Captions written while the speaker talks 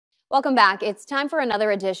Welcome back. It's time for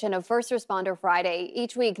another edition of First Responder Friday.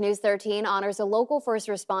 Each week, News 13 honors a local first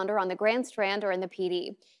responder on the Grand Strand or in the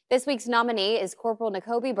PD. This week's nominee is Corporal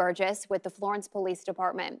Knicoby Burgess with the Florence Police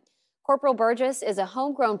Department. Corporal Burgess is a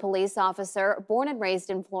homegrown police officer born and raised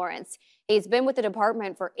in Florence. He's been with the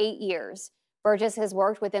department for 8 years. Burgess has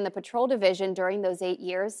worked within the patrol division during those 8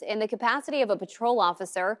 years in the capacity of a patrol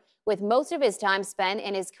officer, with most of his time spent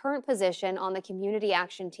in his current position on the community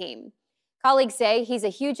action team. Colleagues say he's a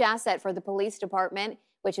huge asset for the police department,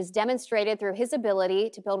 which is demonstrated through his ability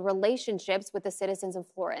to build relationships with the citizens of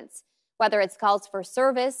Florence. Whether it's calls for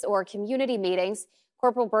service or community meetings,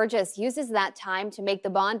 Corporal Burgess uses that time to make the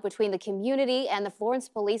bond between the community and the Florence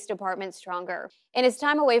Police Department stronger. In his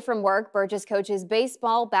time away from work, Burgess coaches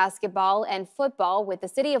baseball, basketball, and football with the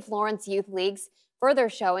City of Florence Youth Leagues, further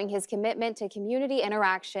showing his commitment to community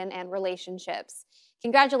interaction and relationships.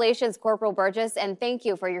 Congratulations, Corporal Burgess, and thank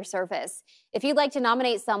you for your service. If you'd like to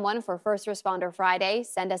nominate someone for First Responder Friday,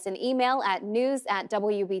 send us an email at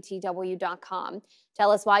news@wbtw.com.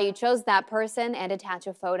 Tell us why you chose that person and attach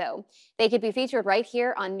a photo. They could be featured right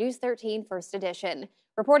here on News 13 First Edition.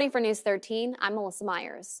 Reporting for News 13, I'm Melissa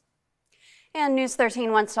Myers. And News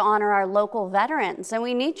 13 wants to honor our local veterans, and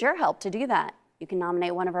we need your help to do that. You can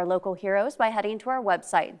nominate one of our local heroes by heading to our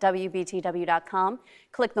website, WBTW.com,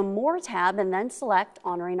 click the More tab, and then select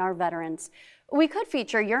Honoring Our Veterans. We could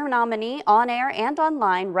feature your nominee on air and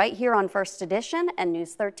online right here on First Edition and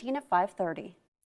News 13 at 5:30.